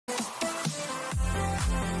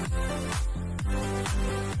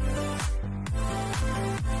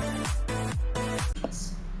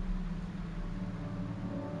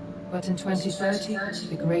But in 2030,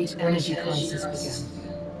 the great energy crisis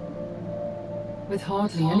began. With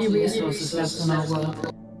hardly any resources left on our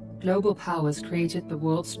world, global powers created the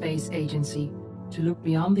World Space Agency to look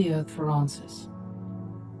beyond the Earth for answers.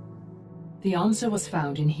 The answer was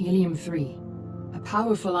found in helium-3, a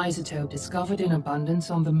powerful isotope discovered in abundance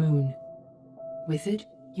on the Moon. With it,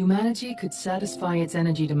 humanity could satisfy its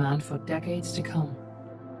energy demand for decades to come.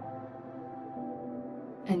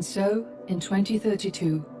 And so, in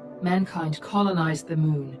 2032, mankind colonized the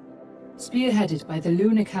Moon. Spearheaded by the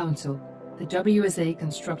Lunar Council, the WSA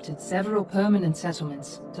constructed several permanent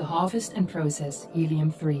settlements to harvest and process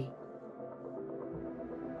helium-3.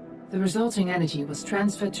 The resulting energy was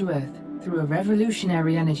transferred to Earth through a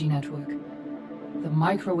revolutionary energy network, the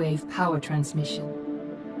Microwave Power Transmission,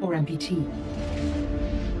 or MPT.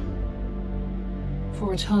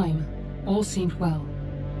 For a time, all seemed well.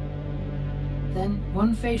 Then,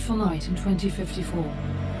 one fateful night in 2054,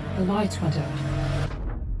 the lights went out.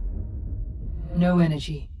 No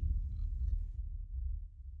energy.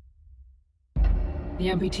 The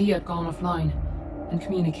MPT had gone offline, and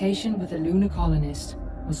communication with the lunar colonist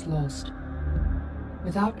was lost.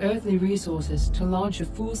 Without earthly resources to launch a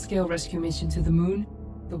full-scale rescue mission to the Moon,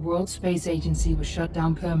 the World Space Agency was shut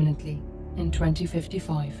down permanently in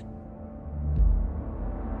 2055.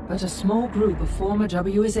 But a small group of former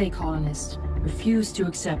WSA colonists refused to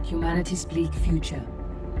accept humanity's bleak future.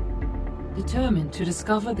 Determined to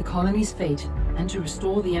discover the colony's fate and to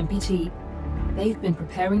restore the MPT, they've been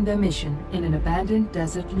preparing their mission in an abandoned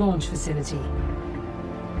desert launch facility.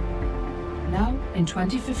 Now, in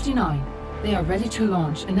 2059, they are ready to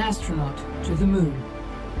launch an astronaut to the Moon.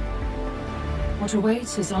 What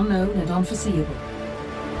awaits is unknown and unforeseeable,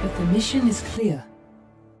 but the mission is clear.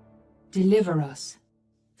 Deliver us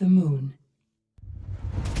the Moon.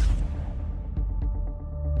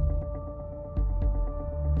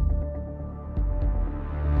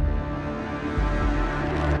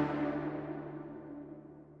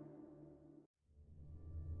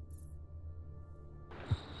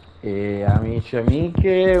 E amici e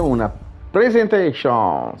amiche, una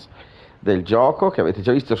presentation del gioco che avete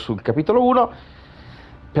già visto sul capitolo 1,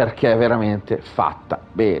 perché è veramente fatta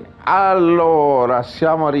bene. Allora,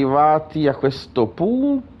 siamo arrivati a questo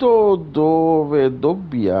punto dove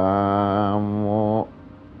dobbiamo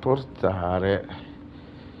portare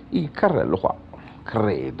il carrello qua,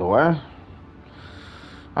 credo,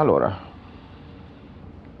 Allora,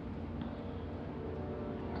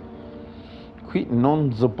 qui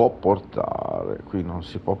non si può portare, qui non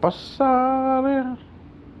si può passare.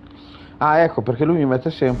 Ah, ecco, perché lui mi mette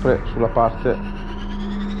sempre sulla parte.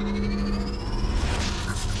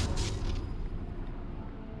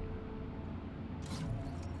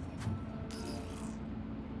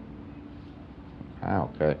 Ah,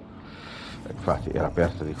 ok. Infatti era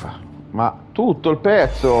aperto di qua. Ma tutto il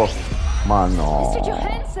pezzo! Ma no! Mr.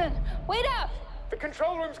 Johansson, wait up! The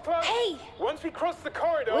control room's closed. Hey! Once we cross the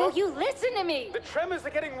corridor... Will you listen to me? The tremors are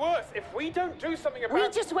getting worse. If we don't do something about... We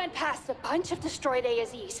just went past a bunch of destroyed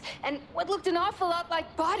ASEs, and what looked an awful lot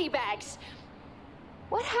like body bags.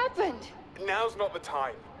 What happened? Now's not the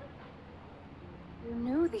time. You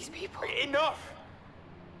knew these people. Enough!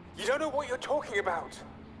 You don't know what you're talking about.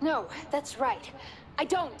 No, that's right. I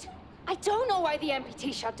don't. I don't know why the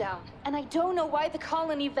MPT shut down, and I don't know why the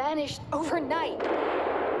colony vanished overnight.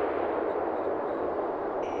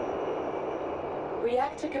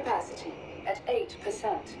 Reactor capacity at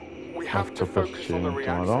 8%. We have to focus on the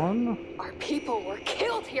reactor. Madonna. Our people were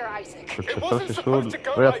killed here, Isaac. It wasn't supposed to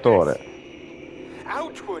go like reattore. this.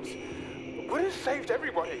 Outwards would have saved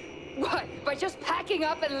everybody. What, by just packing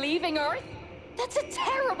up and leaving Earth? That's a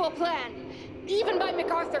terrible plan, even by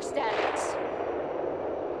MacArthur standards.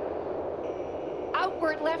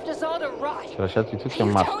 Outward left us all to rot. Ci lasciati tutti a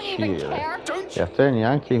You don't even marcire. care? E a te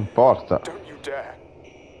neanche importa. Don't you dare.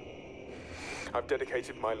 I've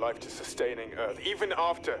dedicated my life to sustaining Earth, even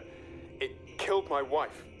after it killed my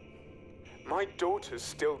wife. My daughter's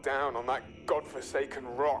still down on that godforsaken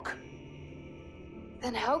rock.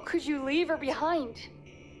 Then how could you leave her behind?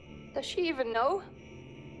 Does she even know?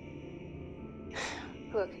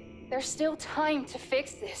 Look, there's still time to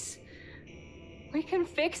fix this. We can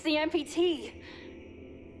fix the MPT.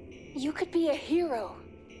 You could be a hero.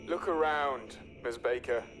 Look around, Ms.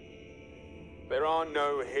 Baker. There are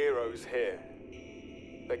no heroes here.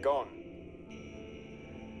 They're gone.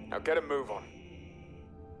 Now get a move on.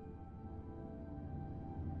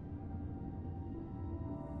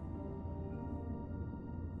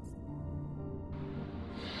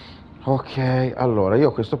 Ok, allora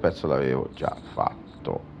io questo pezzo l'avevo già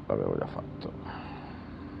fatto. L'avevo già fatto.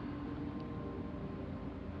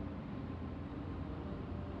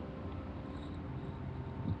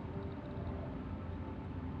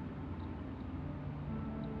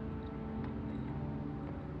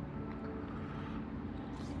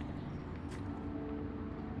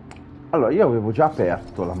 Allora, io avevo già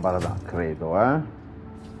aperto l'ambaradan, credo,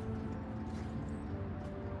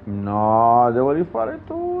 No, devo rifare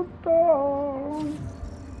tutto.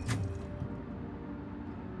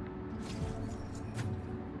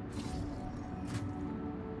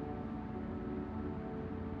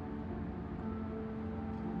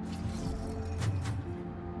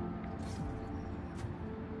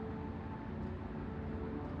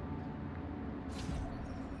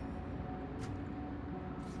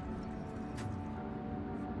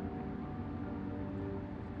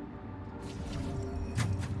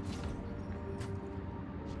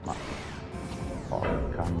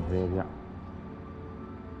 Porca miseria.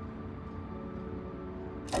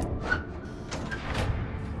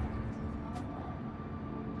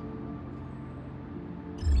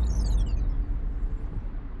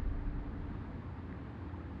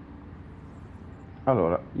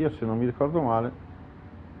 Allora, io se non mi ricordo male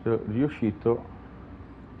sono riuscito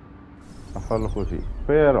a farlo così,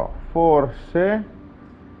 però forse,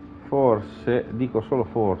 dico solo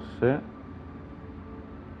forse, a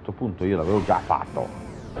questo punto io l'avevo già fatto.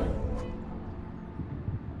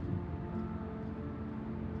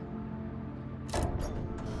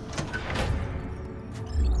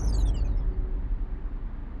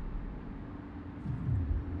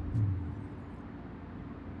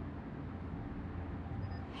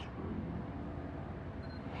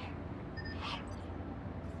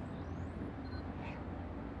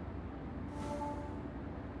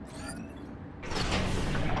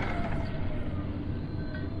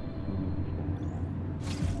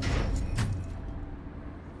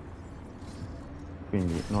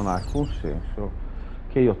 Quindi non ha alcun senso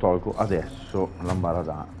che io tolgo adesso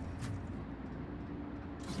l'ambaradan.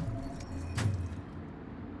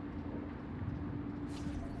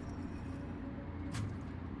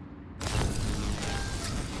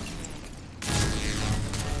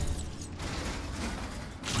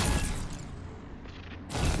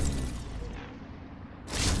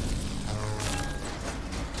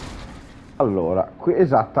 Allora, qui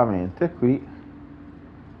esattamente qui,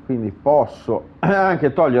 quindi posso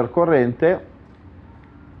anche togliere corrente.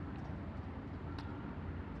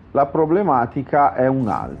 La problematica è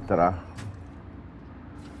un'altra,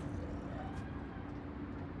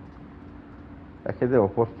 è che devo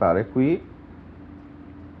portare qui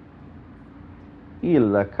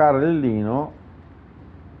il carrellino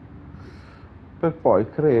per poi,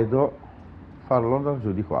 credo, farlo andare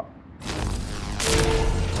giù di qua.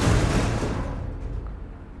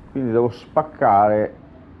 Quindi devo spaccare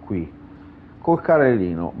qui col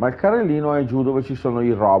carrellino, ma il carrellino è giù dove ci sono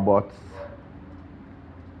i robot.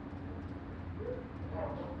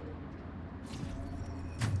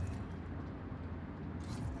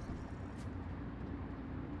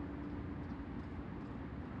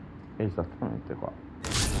 Esattamente qua.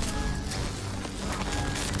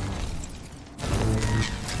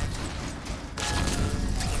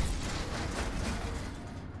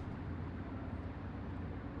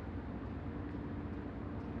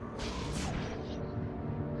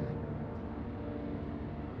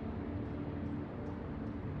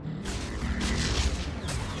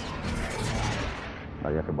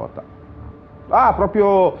 Dai, che botta. Ah,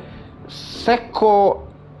 proprio secco,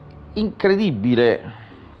 incredibile.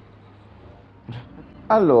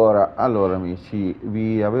 Allora amici,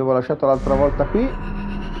 vi avevo lasciato l'altra volta qui.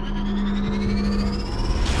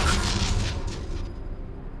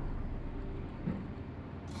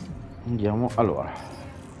 Andiamo, allora,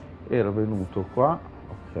 ero venuto qua,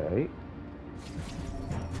 ok.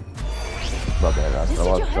 Vabbè, l'altra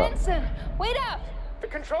volta... Wait up! The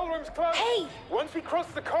control room's closed. Hey! Once we cross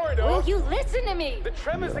the corridor... Will you listen to me? The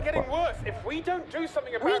tremors are getting worse. If we don't do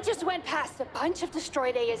something about... We just went past a bunch of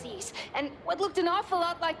destroyed ASEs, and what looked an awful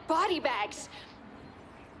lot like body bags.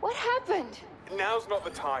 What happened? Now's not the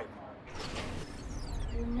time.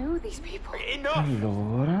 You knew these people. Enough!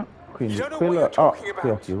 Allora, quindi You don't know what quello... you're Oh, talking qui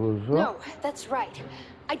ho about. chiuso. No, that's right.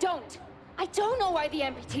 I don't know why the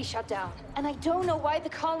MPT shut down, and I don't know why the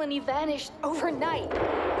colony vanished overnight.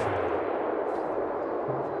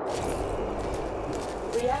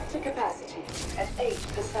 Reactor capacity at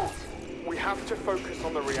 8%. We have to focus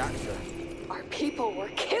on the reactor. Our people were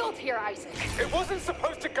killed here, Isaac. It wasn't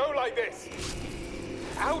supposed to go like this.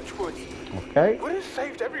 Ouchwood Ok, would have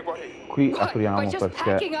saved everybody. qui What, by apriamo just perché...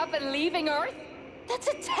 packing up and leaving Earth? That's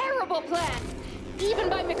a terrible plan, even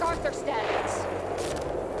by MacArthur standards.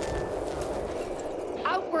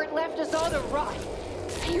 Outward left us all to rot.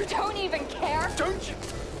 You don't even care? Don't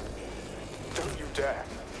you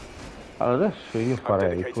dare. Allora adesso io I've farei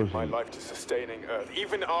dedicated my così. life to sustaining Earth,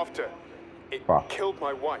 even after It qua. killed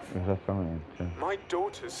my wife. Esattamente. My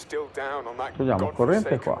daughter's still down on that Togliamo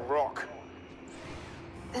corrente qua. godforsaken rock.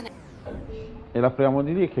 E l'apriamo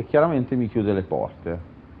di lì che chiaramente mi chiude le porte.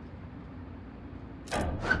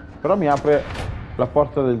 Però mi apre la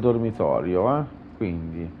porta del dormitorio, eh?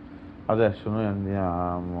 Quindi adesso noi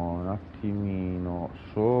andiamo un attimino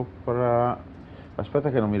sopra. Aspetta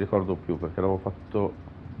che non mi ricordo più perché l'avevo fatto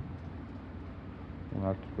un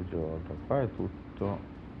altro giorno. Qua è tutto.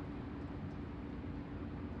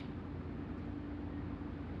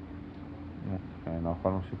 Ok, no,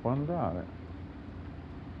 qua non si può andare.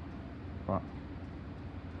 Qua.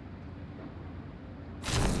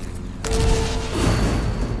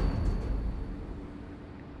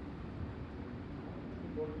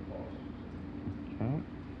 Ok.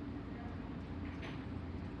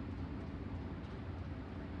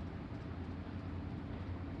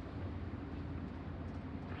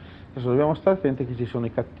 Adesso dobbiamo stare attenti che ci sono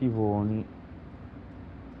i cattivoni.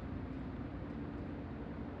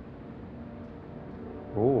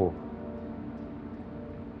 Oh.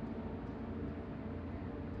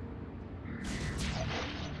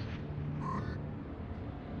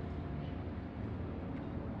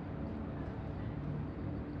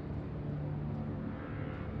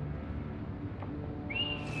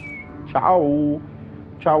 Ciao.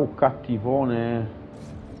 Ciao cattivone.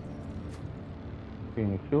 Qui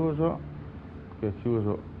è chiuso. Qui è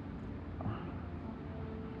chiuso.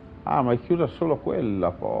 Ah, ma è chiusa solo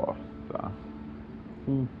quella porta.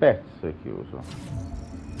 Un pezzo è chiuso.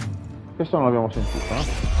 Questo non l'abbiamo sentito, no?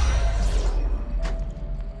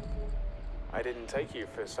 I didn't take you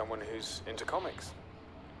for someone who's into comics.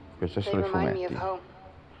 Questi They sono i remind me of fumetti. home.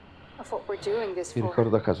 Of what we're doing this Mi for.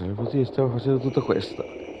 ricordo a casa, così stavo facendo tutto questo.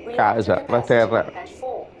 Reactor Casa, la capacity terra, at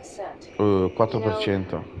 4%.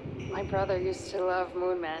 4%. My brother used to love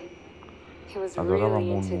Moon Man. He was Adorava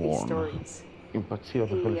really into these Moon. stories. Impazziva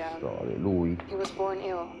per quelle storie, lui. He was born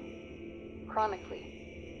ill, chronically.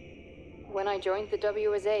 When I joined the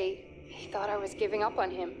WSA, he thought I was giving up on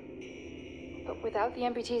him. But without the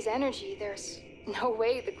MPT's energy, there's no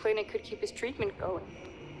way the clinic could keep his treatment going.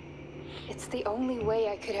 It's the only way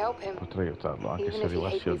I could help him. Potrei aiutarlo anche Even se if he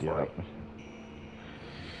arrivassi a hate me for it. odiarmi.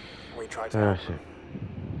 We try to help Sì.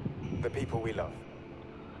 the people we love.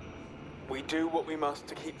 We do what we must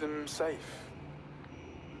to keep them safe,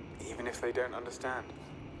 even if they don't understand.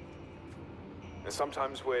 And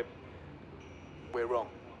sometimes we're wrong.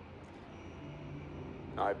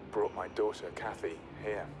 I brought my daughter, Kathy,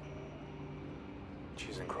 here.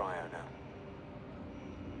 She's in cryo now.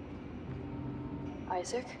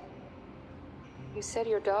 Isaac? You said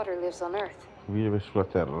your daughter lives on Earth. Vive sulla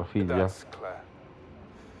terra, la figlia. That's Claire.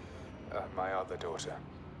 My other daughter.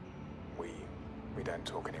 We don't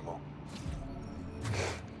talk anymore.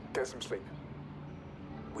 Get some sleep.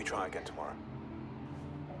 We try again tomorrow.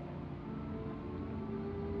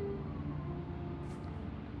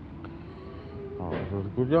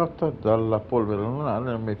 Orgogliotta dalla polvere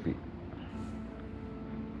lunare MP.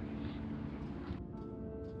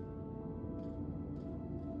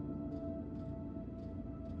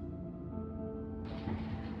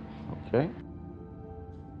 Ok.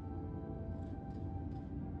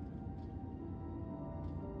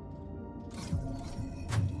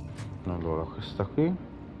 Allora, questa qui.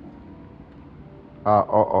 Ah,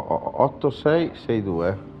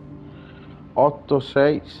 8662.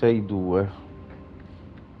 8662.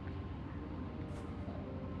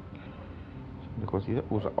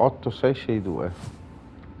 Usa 8662.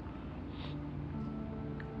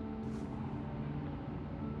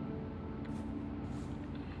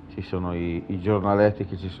 Ci sono i giornaletti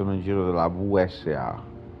che ci sono in giro della VSA.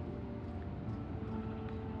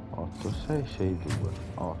 8662.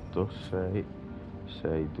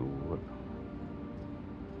 8662.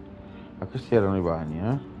 Ma questi erano i bagni,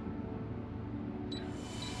 eh?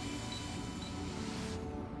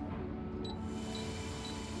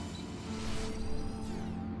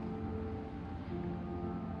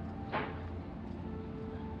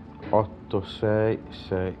 Otto, sei,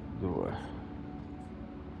 sei, due.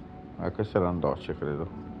 Queste erano docce, credo.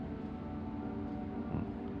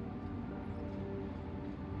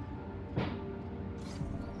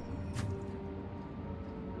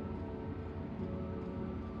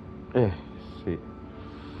 Sì.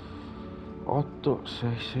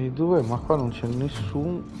 8662, ma qua non c'è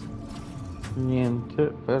niente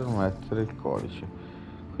per mettere il codice.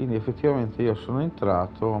 Quindi effettivamente io sono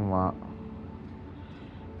entrato, ma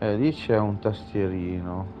lì c'è un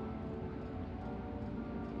tastierino.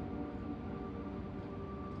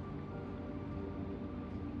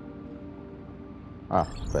 Ah,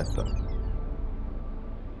 aspetta.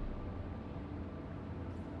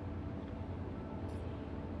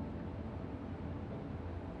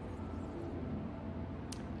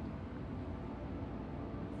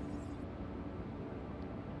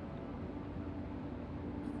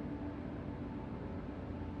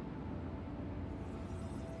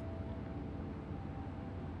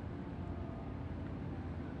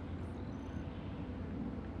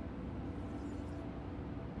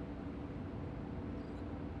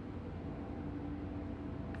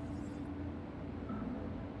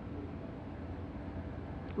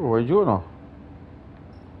 Vuoi giù o no?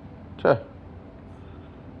 C'è.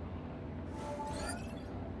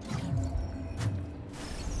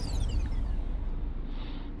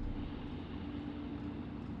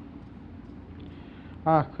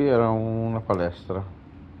 Ah, qui era una palestra.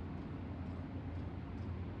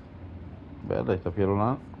 Beh, dai, tapiro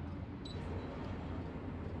là.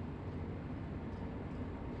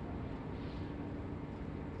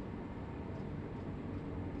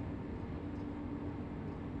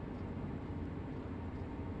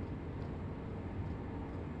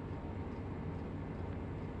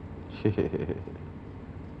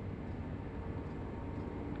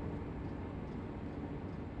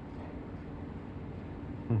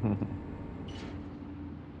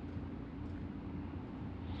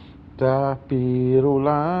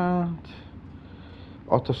 Tapirulant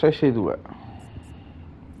 8662.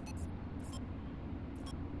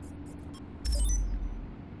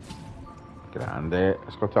 Grande,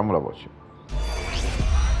 ascoltiamo la voce.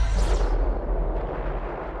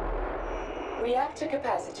 Reactor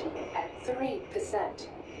capacity at 3%.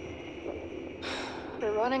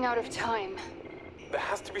 We're running out of time. There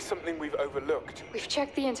has to be something we've overlooked. We've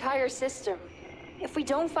checked the entire system. If we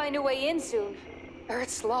don't find a way in soon,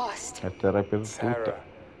 Earth's lost. È terra per Sarah, tutta.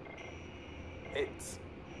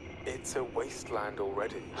 it's a wasteland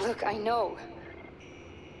already. Look, I know.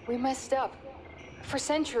 We messed up. For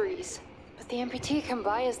centuries. But the MPT can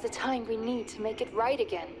buy us the time we need to make it right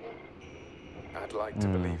again. I'd like to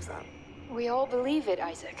believe that. We all believe it,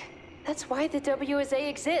 Isaac. That's why the WSA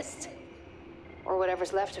exists. Or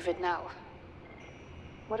whatever's left of it now.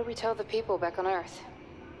 What do we tell the people back on Earth?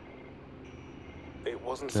 It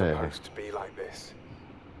wasn't supposed to be like this.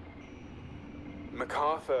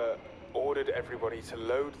 MacArthur ordered everybody to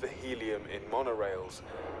load the helium in monorails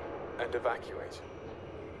and evacuate.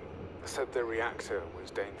 Said the reactor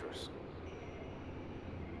was dangerous.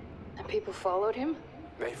 And people followed him?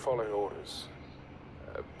 They followed orders,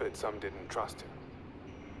 but some didn't trust him.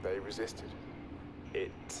 They resisted.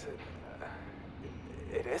 It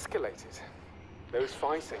escalated. There was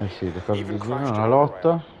fighting, Sì, le cose even di genere, crashed una on lotta.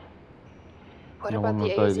 rail. What Una about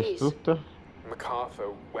the montagne AZs? distrutta. MacArthur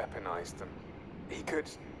weaponized them. He could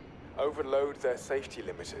overload their safety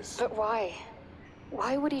limiters. But why?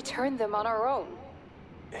 Why would he turn them on our own?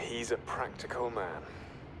 He's a practical man.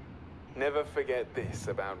 Never forget this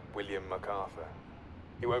about William MacArthur.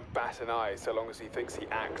 He won't bat an eye so long as he thinks he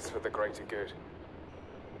acts for the greater good.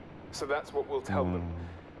 So that's what we'll tell them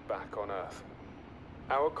back on Earth.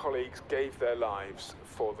 Our colleagues gave their lives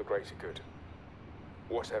for the greater good.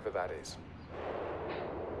 Whatever that is.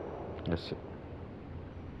 Eh sì.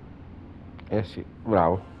 Eh sì,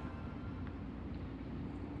 bravo.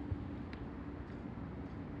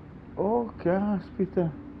 Oh,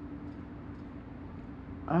 caspita.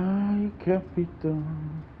 Hai capito.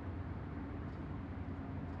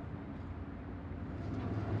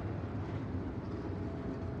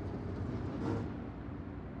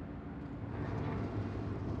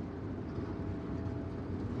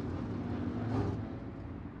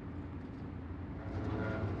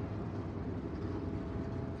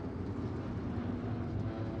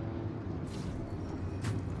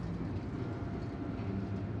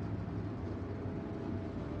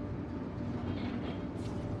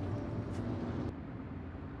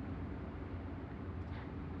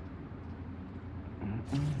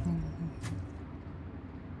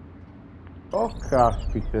 Oh,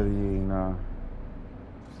 caspiterina.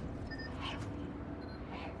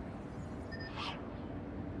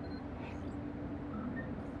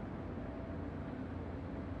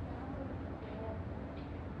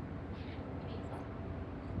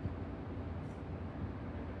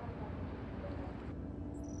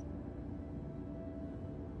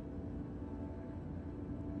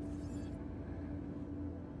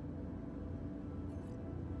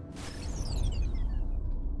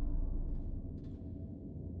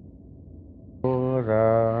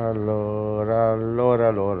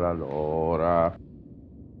 Allora.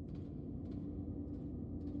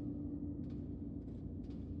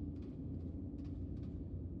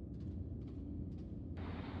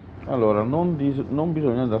 Allora, non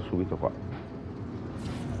bisogna andare subito qua.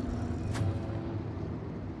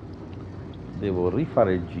 Devo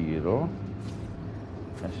rifare il giro.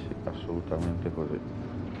 Eh sì, assolutamente così.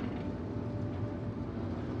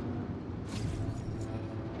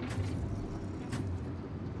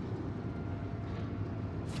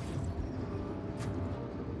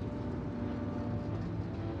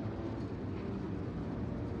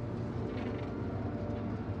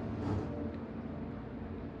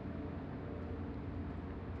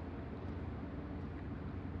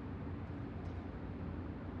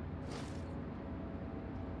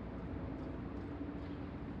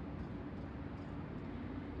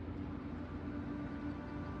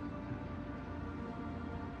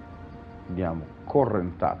 Diamo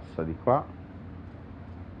correntazza di qua.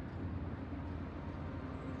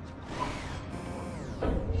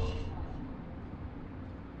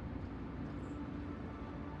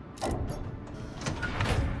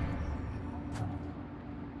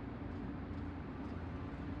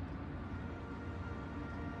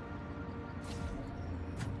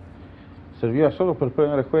 Serviva solo per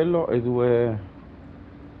prendere quello e due...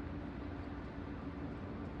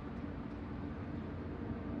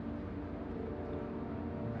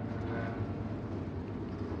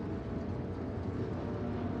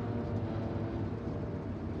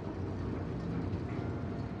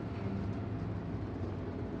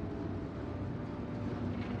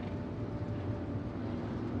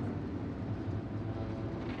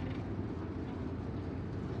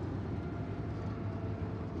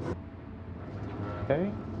 Ok.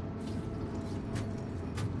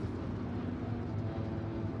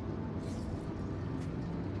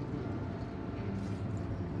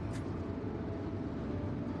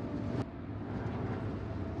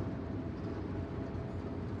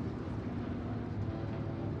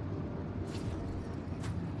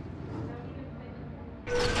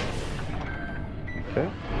 Ok.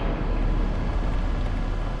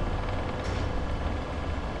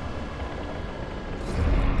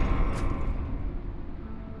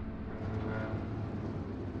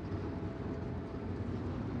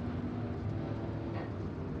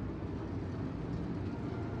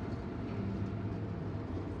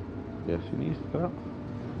 E a sinistra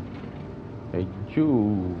e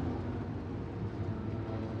giù.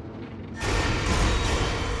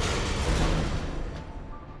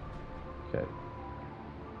 Ok,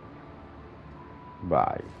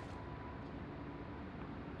 vai.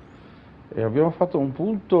 E abbiamo fatto un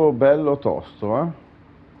punto bello tosto, eh?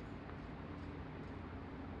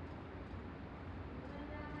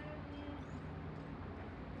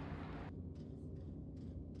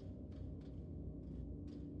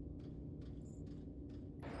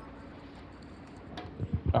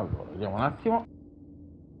 Allora, vediamo un attimo.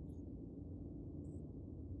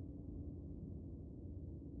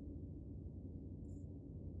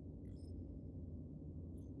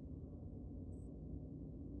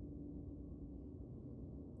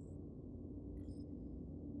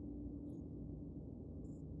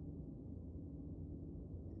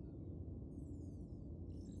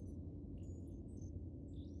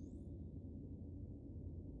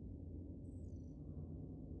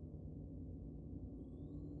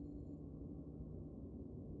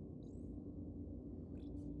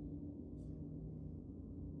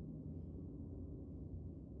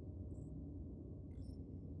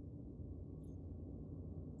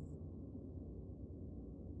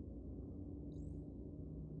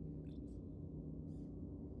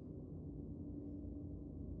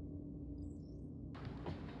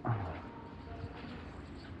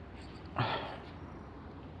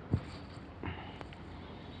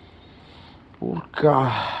 Urca,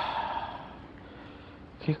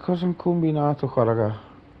 che cosa hanno combinato qua, raga?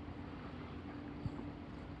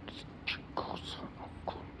 Che cosa hanno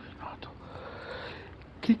combinato?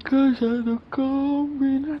 Che cosa hanno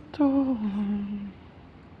combinato?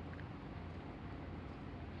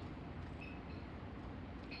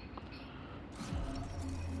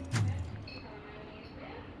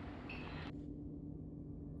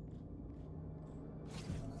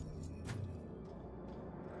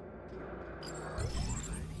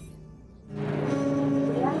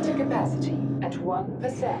 Reactor capacity at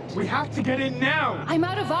 1%. We have to get in now! I'm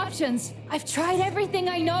out of options. I've tried everything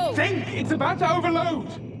I know. Think! It's about to overload!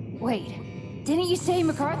 Wait, didn't you say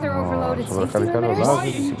MacArthur overloaded safety sovraccaricare limiters? Why are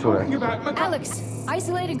you talking about Alex,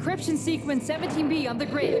 isolate encryption sequence 17B on the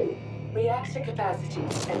grid. Reactor capacity at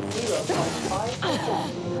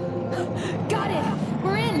 0.5%. Got it!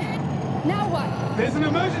 We're in! Now what? There's an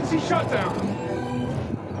emergency shutdown!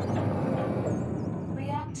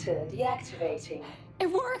 Reactor deactivating.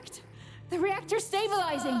 It worked! The reactor's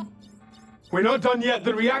stabilizing! We're not done yet.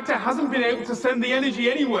 The reactor hasn't been able to send the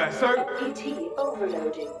energy anywhere, so... PT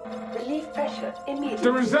overloading. Relief pressure immediately.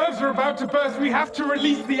 The reserves are about to burst. We have to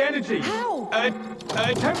release the energy. How? A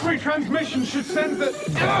temporary transmission should send the...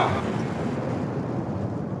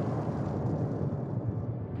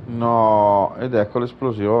 No, ed ecco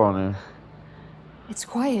l'esplosione. It's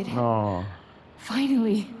quiet. No.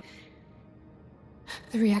 Finally.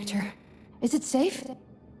 The reactor. Is it safe?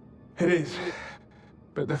 It is.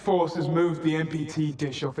 But the force has moved the MPT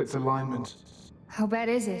dish off its alignment. How bad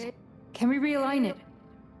is it? Can we realign it?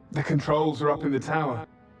 The controls are up in the tower.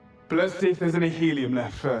 But let's see if there's any helium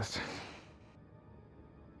left first.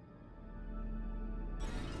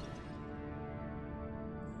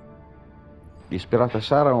 Disperata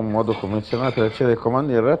Sara ha un modo convenzionale per accedere ai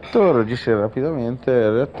comandi del reattore, gestire rapidamente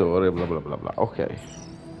il reattore, bla bla bla bla. Ok.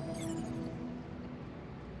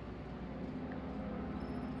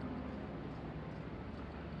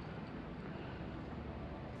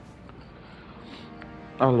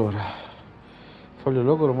 Allora, foglio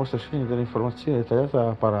logo mostra segni delle informazioni dettagliate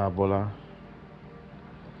dalla parabola.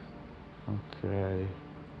 Ok.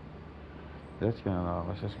 Detto che no,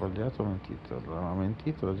 ma si è sbagliato o mentito? Ha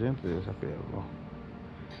mentito, la gente deve saperlo.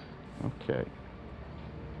 Ok.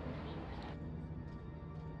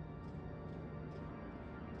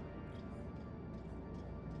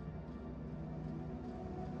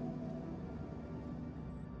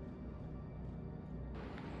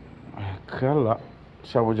 Eccola,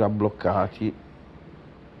 siamo già bloccati.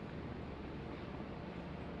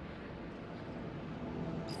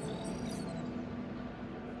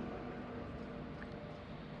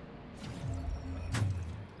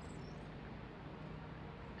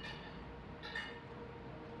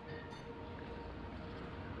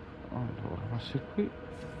 Allora, ma se qui...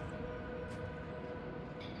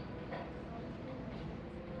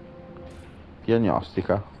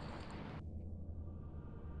 Diagnostica.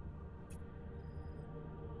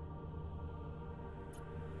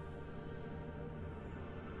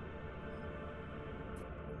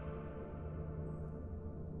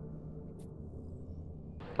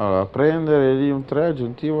 Allora, prendere lì un 3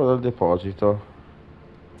 aggiuntivo dal deposito.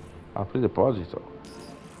 Apri il deposito.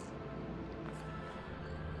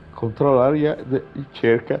 Controlla l'area di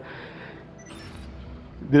ricerca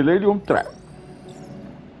dell'Helium 3.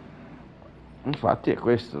 Infatti è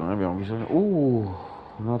questo, non abbiamo bisogno...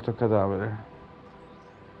 un altro cadavere.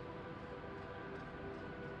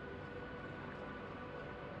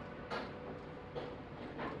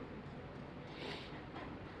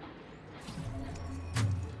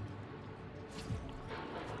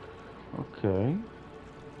 Ok.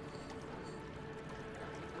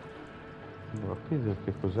 Allora, qui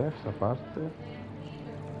che cos'è sta parte?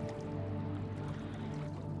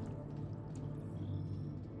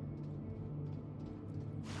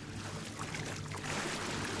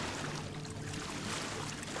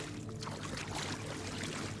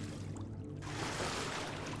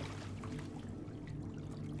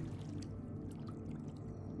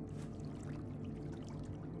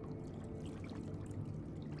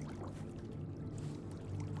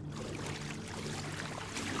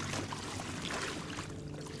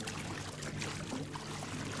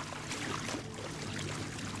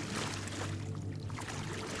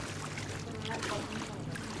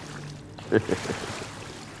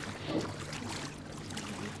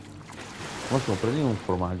 Massimo, prendi un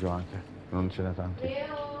formaggio anche, non ce n'è tanti.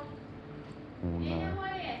 Un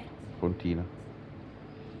fontina.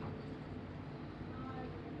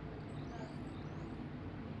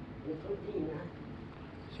 In frontina?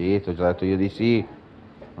 Sì, ti ho già detto io di sì,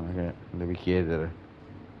 non è che devi chiedere.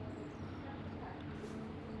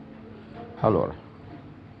 Allora,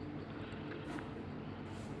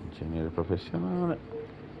 ingegnere professionale.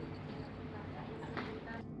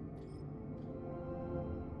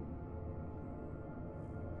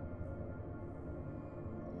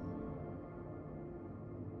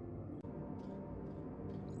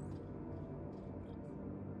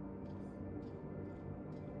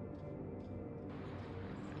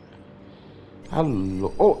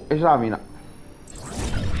 Allora, oh, esamina.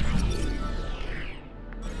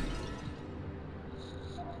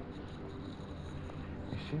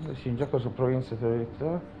 Essendosi in gioco sopravvivenza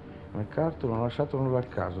teoria, MacArthur non ha lasciato nulla al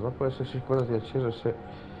caso. Dopo essersi ricordato di accedere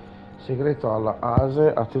segreto alla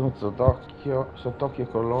ASE, ha tenuto sott'occhio i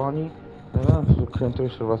coloni sul centro di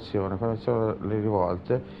osservazione. Quando iniziano le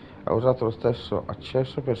rivolte, ha usato lo stesso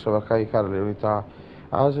accesso per sovraccaricare le unità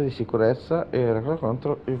ASE di sicurezza e era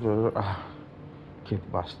contro il... Ah, che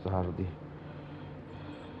bastardi.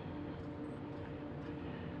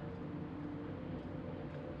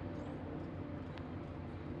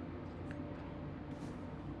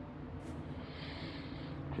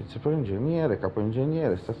 Principale ingegnere, capo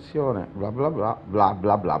ingegnere, stazione, bla bla bla, bla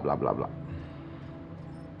bla bla bla bla bla.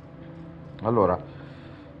 Allora,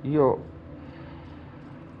 io...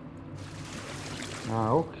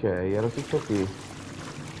 Ah, ok, era tutto qui.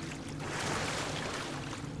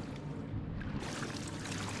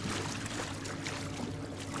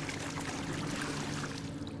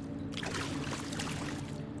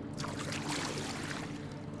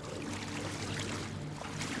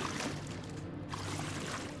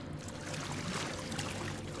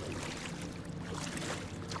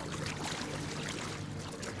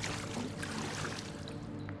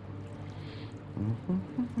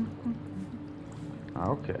 Ah,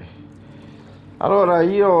 ok. Allora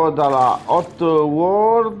io dalla Hot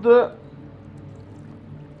World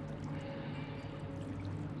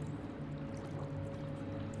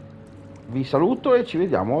vi saluto e ci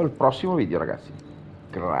vediamo al prossimo video, ragazzi.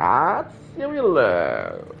 Grazie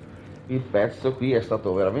mille. Il pezzo qui è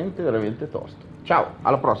stato veramente veramente tosto. Ciao,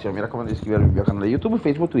 alla prossima, mi raccomando di iscrivervi al mio canale YouTube,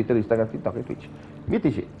 Facebook, Twitter, Instagram, TikTok e Twitch.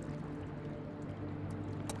 Mitici.